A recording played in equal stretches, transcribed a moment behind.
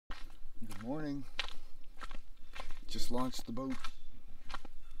Morning. Just launched the boat.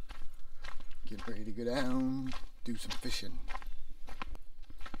 Getting ready to go down, do some fishing.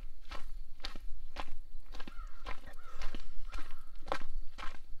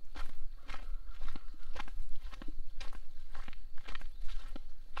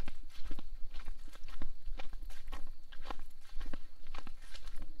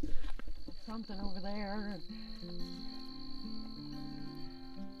 Something over there.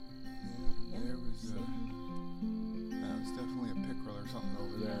 There was that was definitely a pickerel or something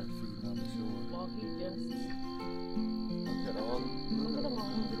over there feeding on the shore. Well, he just Look at all. look at them all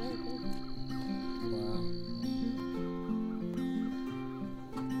over there too. Wow.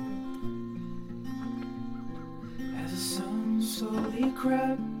 As the sun slowly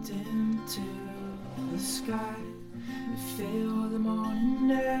crept into the sky, we filled the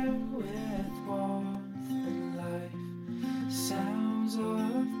morning air with warmth and life. Sounds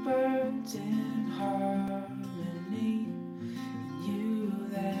of birds in harmony, and you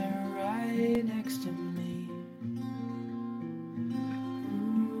there right next to me.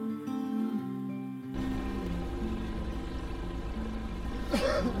 No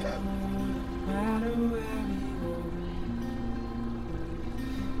matter where we go,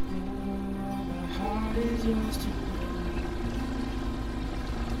 my heart is yours to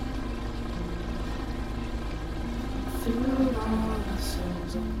through all the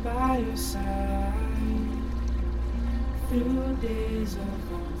songs, I'm by your side. Through days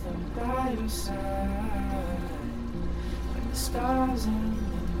of warmth, I'm by your side. Like the stars and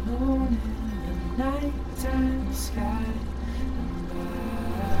the moon in the nighttime sky, I'm by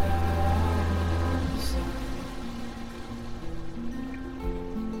your side.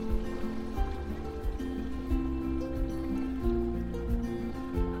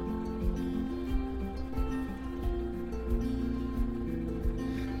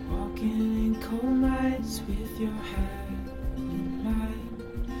 Walking in cold nights with your hand in mine,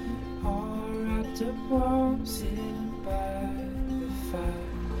 all wrapped up warm, sitting by the fire.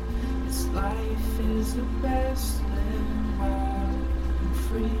 This life is the best, living wild and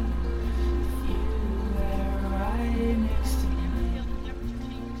free, with you there right next to me.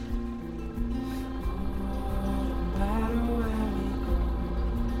 Oh, no matter where we go,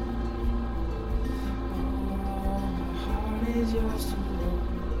 oh, my heart is yours to hold.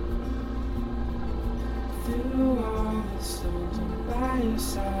 Through all the storms, I'm by your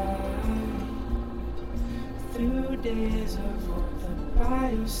side. Through days of warmth, I'm by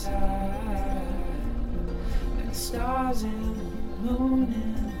your side. Like the stars and the moon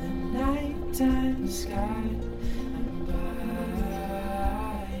in the nighttime sky, I'm by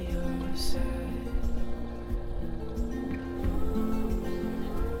your side.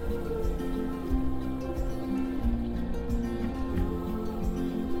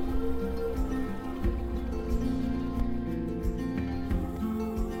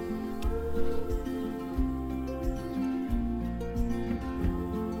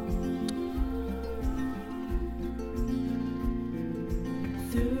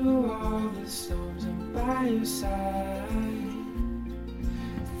 Through all the storms, I'm by your side.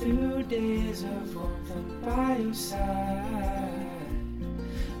 Through days of warmth, I'm by your side.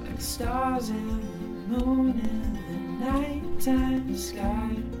 Like the stars and the moon in the nighttime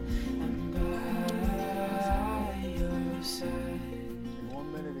sky, I'm by your side. In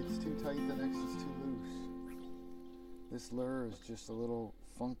 1 minute it's too tight, the next it's too loose. This lure is just a little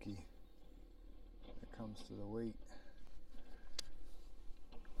funky when it comes to the weight.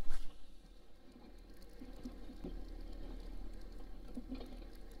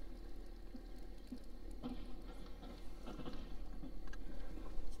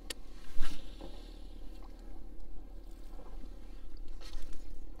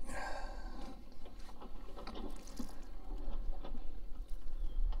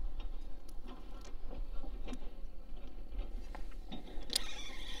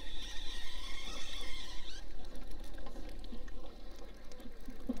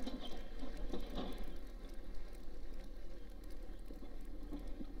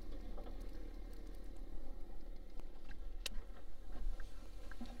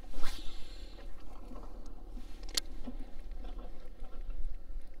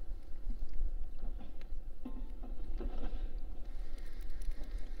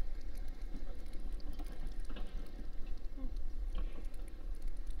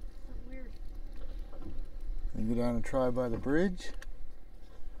 You go down and try by the bridge.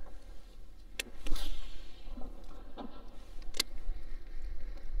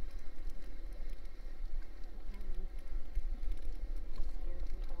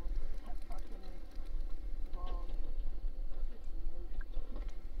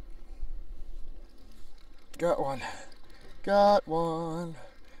 Got one. Got one.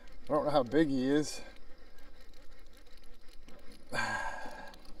 I don't know how big he is.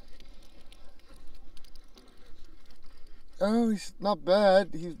 Oh, he's not bad.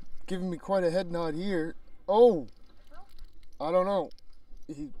 He's giving me quite a head nod here. Oh, I don't know.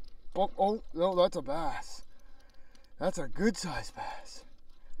 Oh, no, that's a bass. That's a good sized bass.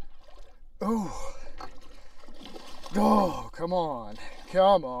 Oh. Oh, come on.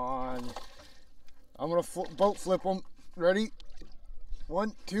 Come on. I'm going to boat flip him. Ready?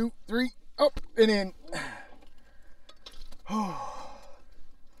 1, 2, 3. Up and in. Oh.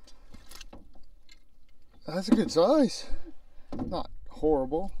 That's a good size. Not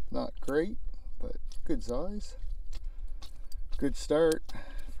horrible, not great, but good size. Good start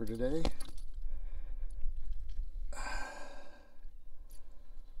for today.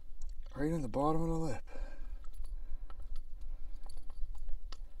 Right in the bottom of the lip.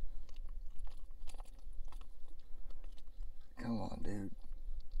 Come on, dude.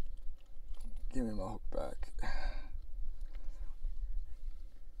 Give me my hook back.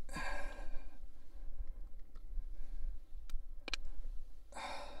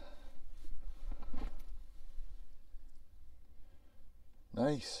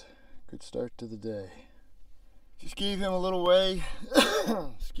 Nice. Good start to the day. Just gave him a little weigh.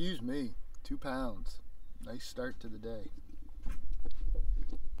 Excuse me. 2 pounds. Nice start to the day.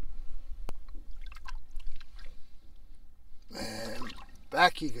 And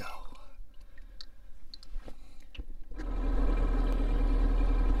back you go.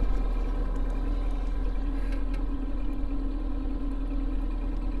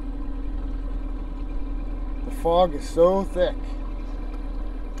 The fog is so thick.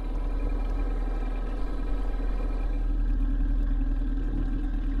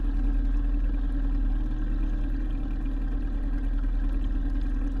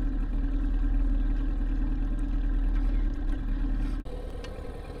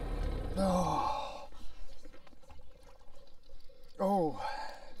 Oh,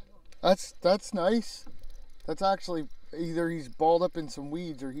 that's nice. That's actually either he's balled up in some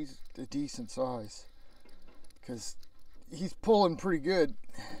weeds or he's a decent size, because he's pulling pretty good.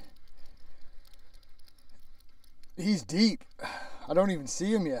 He's deep. I don't even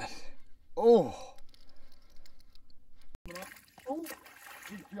see him yet. Oh. Oh,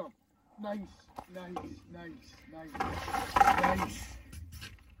 good jump. Nice, nice, nice, nice, nice.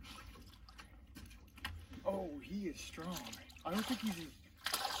 Oh, he is strong. I don't think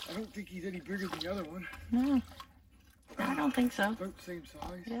he's any bigger than the other one. No, I don't think so. About the same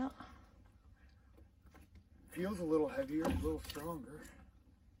size. Yeah. Feels a little heavier, a little stronger.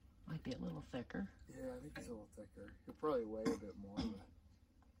 Might be a little thicker. Yeah, I think he's a little thicker. He'll probably weigh a bit more.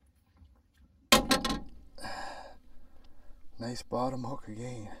 But... Nice bottom hook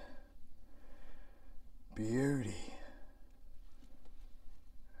again. Beauty.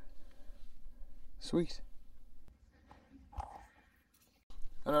 Sweet.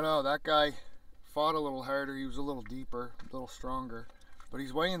 I don't know, that guy fought a little harder. He was a little deeper, a little stronger, but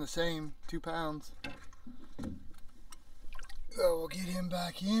he's weighing the same, 2 pounds. So we'll get him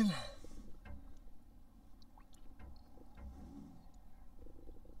back in.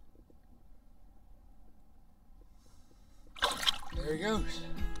 There he goes.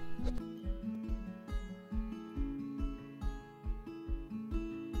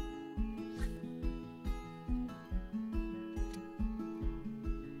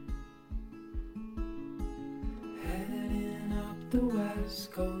 The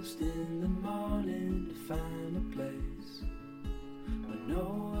west coast in the morning to find a place where no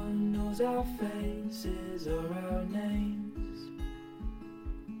one knows our faces or our names.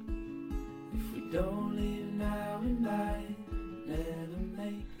 If we don't leave now, we might never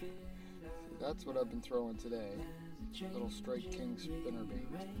make it. That's what I've been throwing today. Little straight king spinnerbait.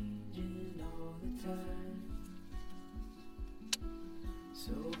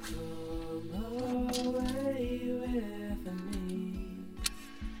 So come away with me.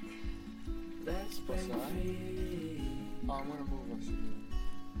 Let's break free. Oh, I'm gonna move us here.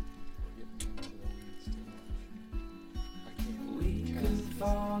 We're getting into the weeds too much. I can't We could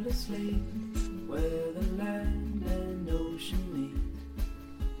fall asleep where the land and ocean meet.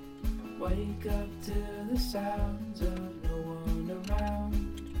 Wake up to the sounds of no one around.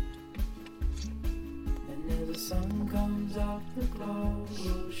 And as the sun comes up, the glow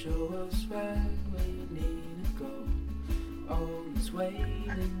will show us where we need to go. Always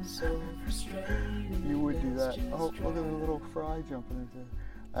waiting, so frustrating. You would do that. Oh, look at the little fry jumping into.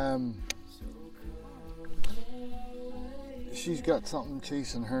 She's got something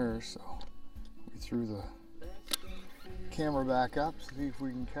chasing her, so we threw the camera back up to see if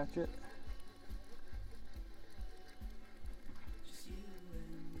we can catch it.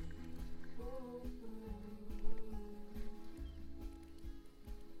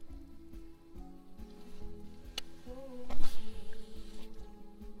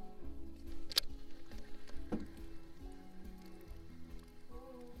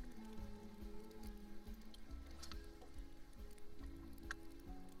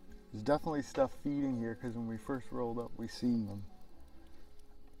 There's definitely stuff feeding here because when we first rolled up, we seen them.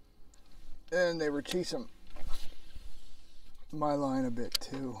 And they were chasing my line a bit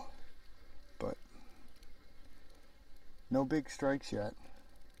too. But no big strikes yet.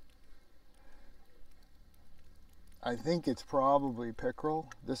 I think it's probably pickerel.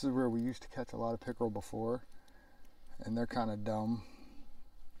 This is where we used to catch a lot of pickerel before. And they're kind of dumb.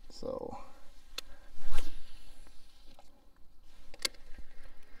 So...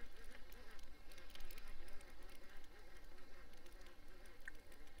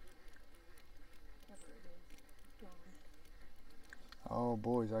 Oh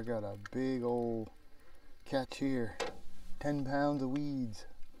boys, I got a big old catch here. 10 pounds of weeds.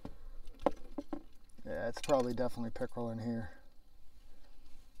 Yeah, it's probably definitely pickerel in here.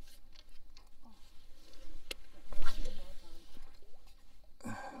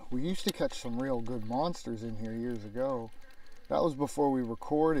 We used to catch some real good monsters in here years ago. That was before we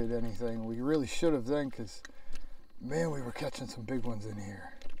recorded anything. We really should have then, because man, we were catching some big ones in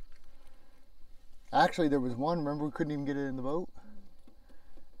here. Actually, there was one, remember we couldn't even get it in the boat?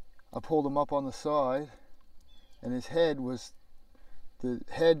 I pulled him up on the side, and his head was, the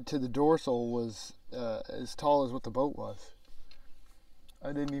head to the dorsal was as tall as what the boat was.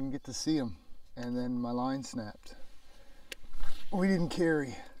 I didn't even get to see him, and then my line snapped. We didn't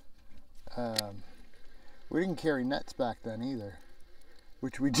carry nets back then either,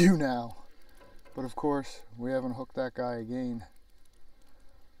 which we do now. But of course, we haven't hooked that guy again.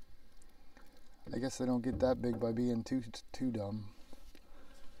 I guess they don't get that big by being too dumb.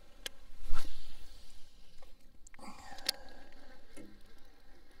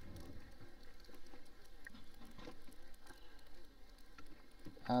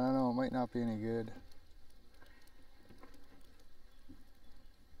 I don't know, it might not be any good.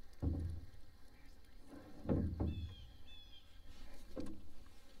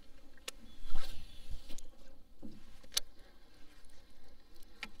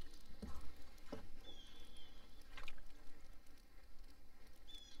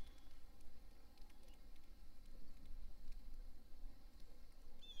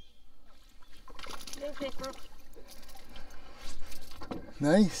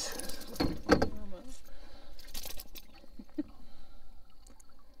 Nice.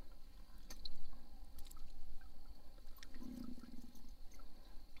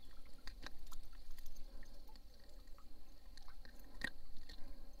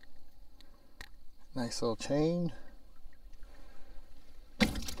 Nice little chain.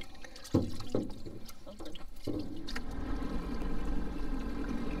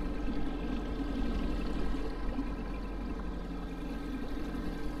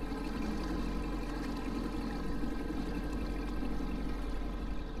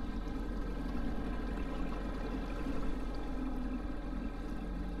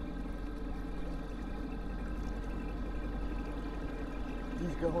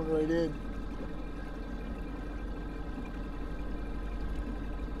 He's going right in.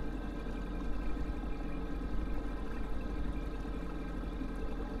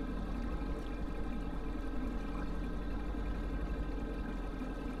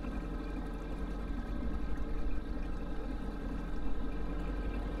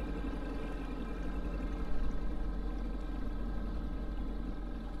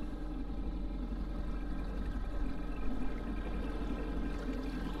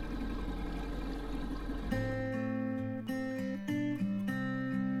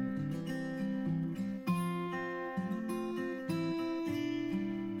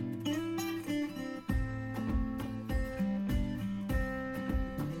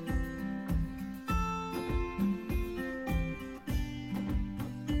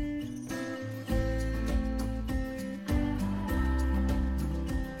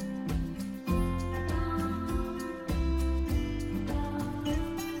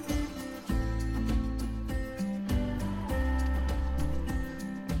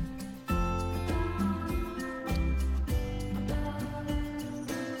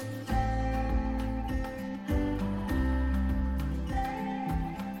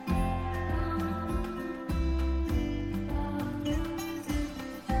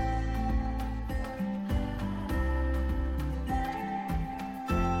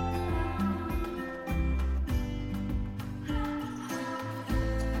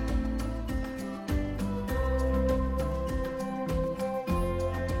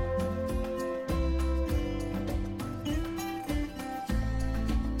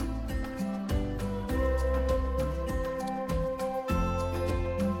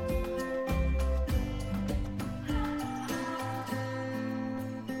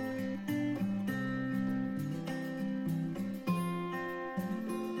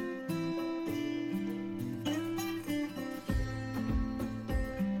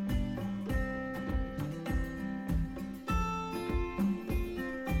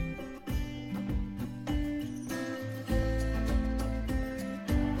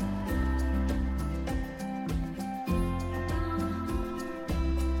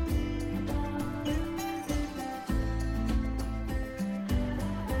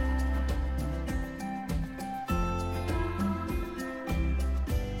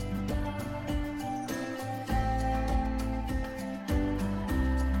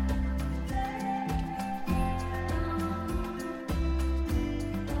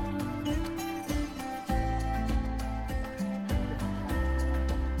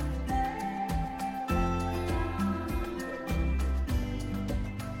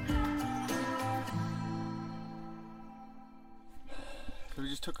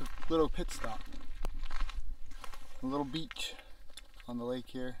 just took a little pit stop. A little beach on the lake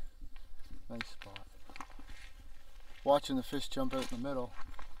here. Nice spot. Watching the fish jump out in the middle.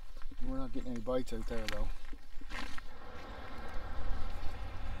 We're not getting any bites out there though.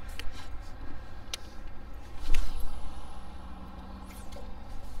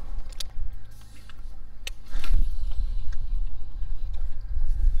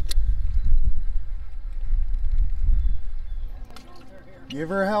 Give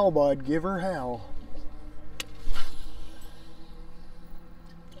her hell, bud. Give her hell.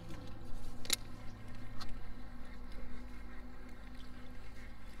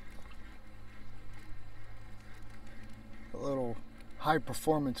 A little high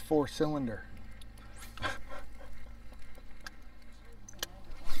performance 4-cylinder.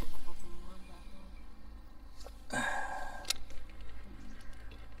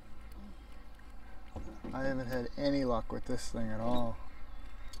 I haven't had any luck with this thing at all.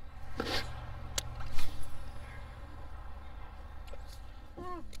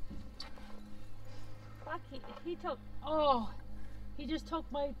 Fuck, he took, he just took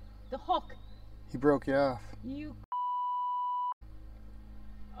the hook. He broke you off. You,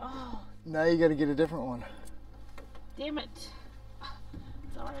 Now you gotta get a different one. damn it.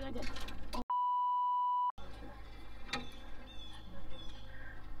 It's alright, I got,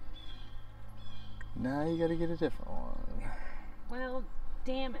 Now you gotta get a different one. well,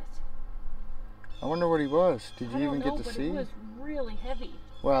 damn it. I wonder what he was. Did I you don't even know, get to but see? it was really heavy.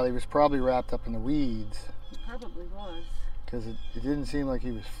 Well, he was probably wrapped up in the weeds He probably was. because it didn't seem like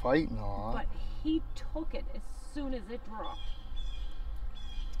he was fighting a lot. But he took it as soon as it dropped.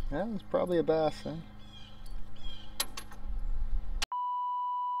 Yeah, it was probably a bass then.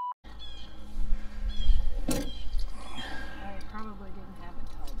 I probably didn't have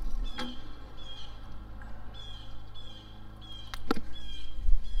it tugged.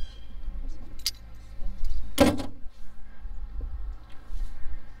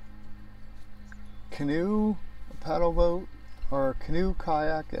 Canoe, a paddle boat, or a canoe,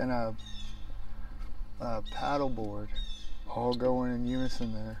 kayak, and a paddle board all going in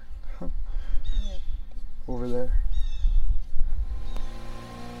unison there. Over there.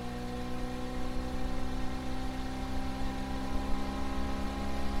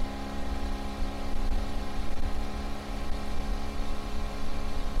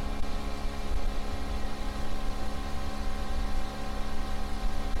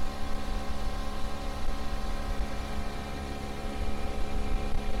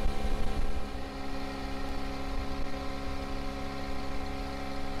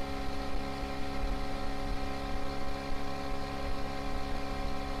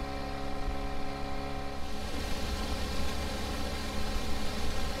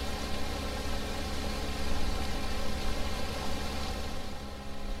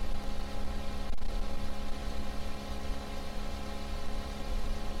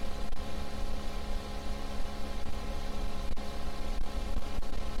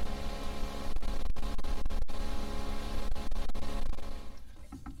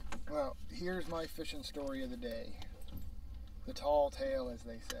 Well, here's my fishing story of the day. The tall tale, as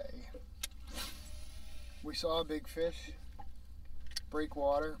they say. We saw a big fish break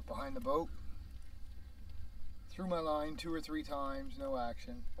water behind the boat. Threw my line 2 or 3 times, no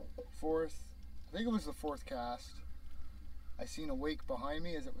action. I think it was the fourth cast. I seen a wake behind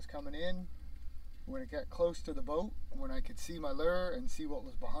me as it was coming in. When it got close to the boat, when I could see my lure and see what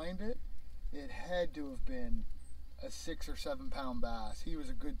was behind it, it had to have been a 6 or 7 pound bass. He was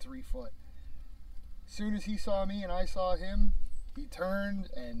a good 3 foot. As soon as he saw me and I saw him, he turned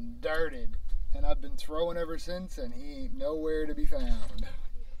and darted. And I've been throwing ever since, and he ain't nowhere to be found.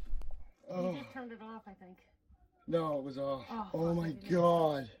 You just turned it off, I think. No, it was off. Oh, Oh my I didn't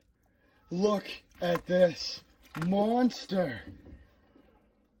God. Look at this monster.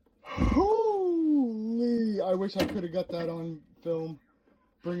 Holy. I wish I could have got that on film,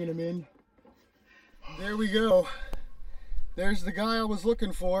 bringing him in. There we go. There's the guy I was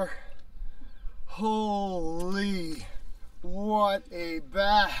looking for. Holy. What a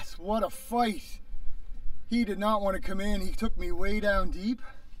bass. What a fight. He did not want to come in. He took me way down deep.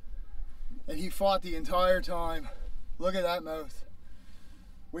 And he fought the entire time. Look at that mouth.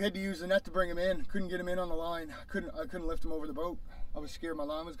 We had to use the net to bring him in. Couldn't get him in on the line. I couldn't lift him over the boat. I was scared my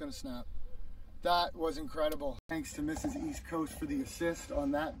line was going to snap. That was incredible. Thanks to Mrs. East Coast for the assist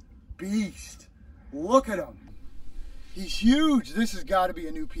on that beast. Look at him. He's huge. This has got to be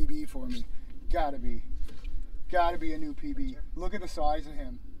a new PB for me. Got to be. Got to be a new PB. Look at the size of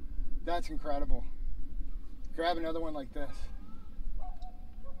him. That's incredible. Grab another one like this.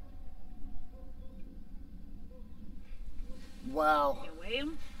 Wow. You weigh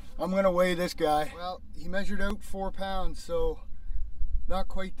him? I'm gonna weigh this guy. Well, he measured out 4 pounds, so not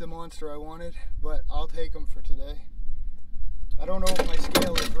quite the monster I wanted, but I'll take him for today. I don't know if my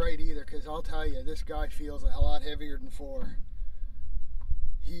scale is right either, because I'll tell you, this guy feels a lot heavier than 4.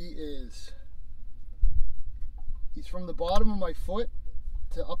 He's from the bottom of my foot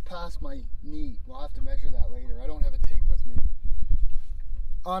to up past my knee. We'll have to measure that later. I don't have a tape with me.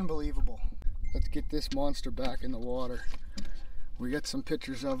 Unbelievable. Let's get this monster back in the water. We got some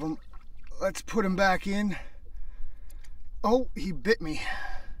pictures of him. Let's put him back in. Oh, he bit me.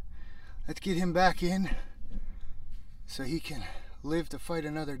 Let's get him back in so he can live to fight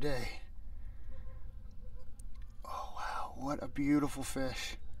another day. Oh wow, what a beautiful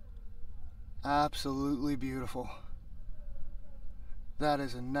fish. Absolutely beautiful. That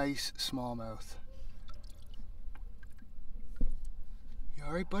is a nice smallmouth. You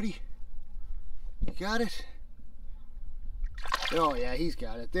alright, buddy? You got it? Oh yeah, he's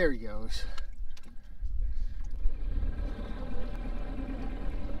got it. There he goes.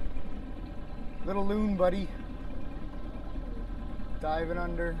 Little loon, buddy. Diving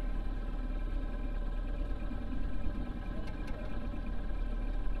under.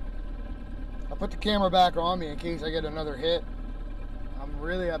 I'll put the camera back on me in case I get another hit. I'm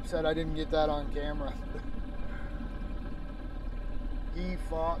really upset I didn't get that on camera. He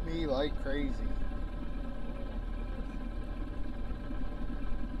fought me like crazy.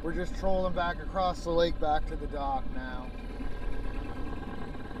 We're just trolling back across the lake back to the dock now.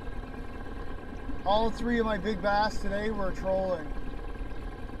 All 3 of my big bass today were trolling,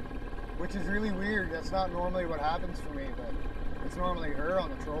 which is really weird. That's not normally what happens for me, but it's normally her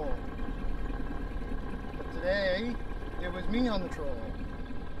on the troll. But today, it was me on the troll.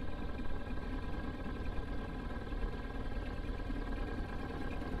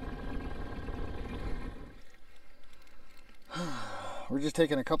 We're just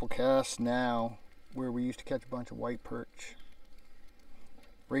taking a couple casts now where we used to catch a bunch of white perch.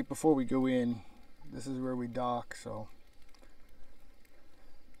 Right before we go in, this is where we dock, so.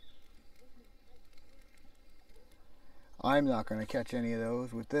 I'm not going to catch any of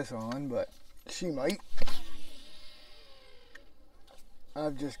those with this on, but she might.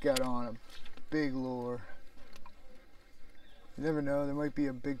 I've just got on a big lure. You never know, there might be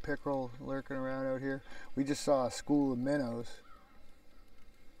a big pickerel lurking around out here. We just saw a school of minnows.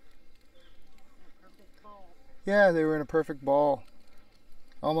 Yeah, they were in a perfect ball.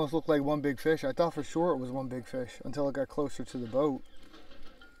 Almost looked like one big fish. I thought for sure it was one big fish until it got closer to the boat.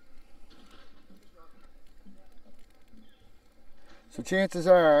 So chances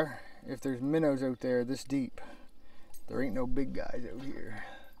are, if there's minnows out there this deep, there ain't no big guys out here.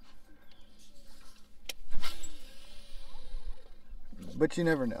 But you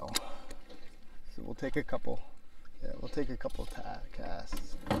never know. So we'll take a couple. Yeah, we'll take a couple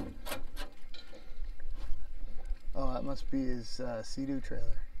casts. Oh, that must be his Sea-Doo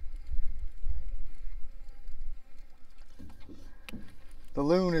trailer. The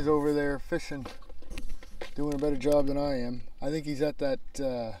loon is over there fishing, doing a better job than I am. I think he's at that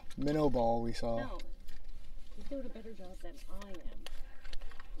minnow ball we saw. No, he's doing a better job than I am.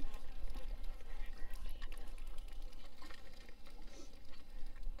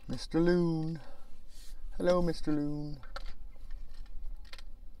 Mr. Loon. Hello, Mr. Loon.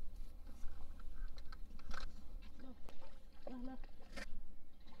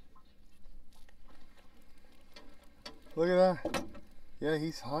 Look at that. Yeah,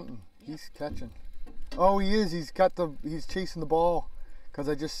 he's hunting. He's catching. Oh, he is. He's chasing the ball because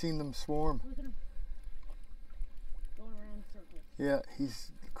I just seen them swarm. Look at him. Going around in circles. Yeah,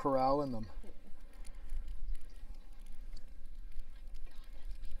 he's corralling them.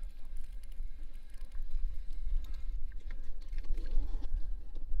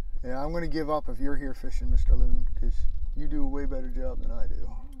 Yeah, I'm going to give up if you're here fishing, Mr. Loon, because you do a way better job than I do.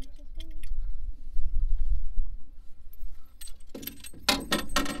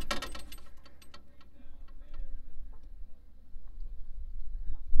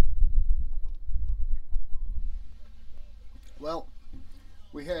 Well,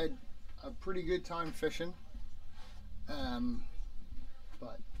 we had a pretty good time fishing,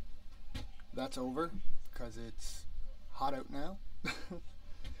 but that's over because it's hot out now.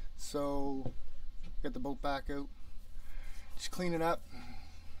 So, get the boat back out, just clean it up,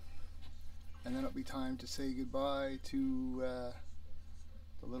 and then it'll be time to say goodbye to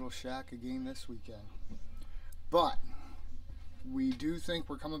the little shack again this weekend. But we do think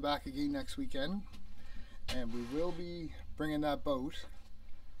we're coming back again next weekend, and we will be bringing that boat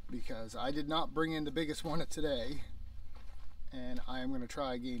because I did not bring in the biggest one of today, and I am going to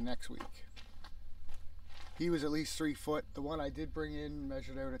try again next week. he was at least 3 foot. The one I did bring in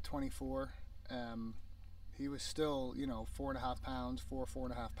measured out at 24. He was still, 4.5 pounds,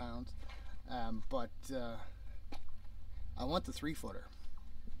 4.5 pounds. But I want the 3-footer.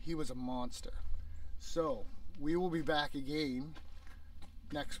 He was a monster. So we will be back again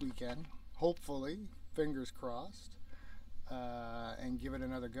next weekend, hopefully, fingers crossed, and give it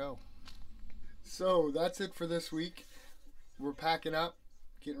another go. So that's it for this week. We're packing up,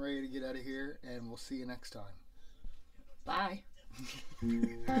 getting ready to get out of here, and we'll see you next time. Bye. There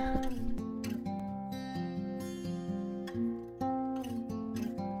you go.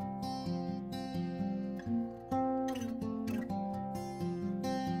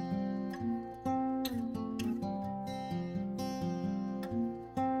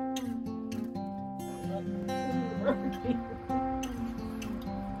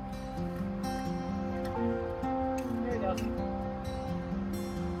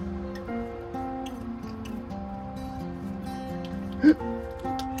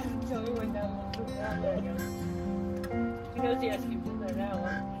 So he went down. There you go. He knows he has to keep in there now.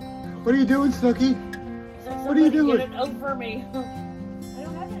 What are you doing, Snooky? He's like, What are you "Somebody doing?" Get it over me. I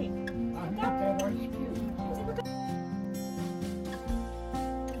don't have any. I'm not that much.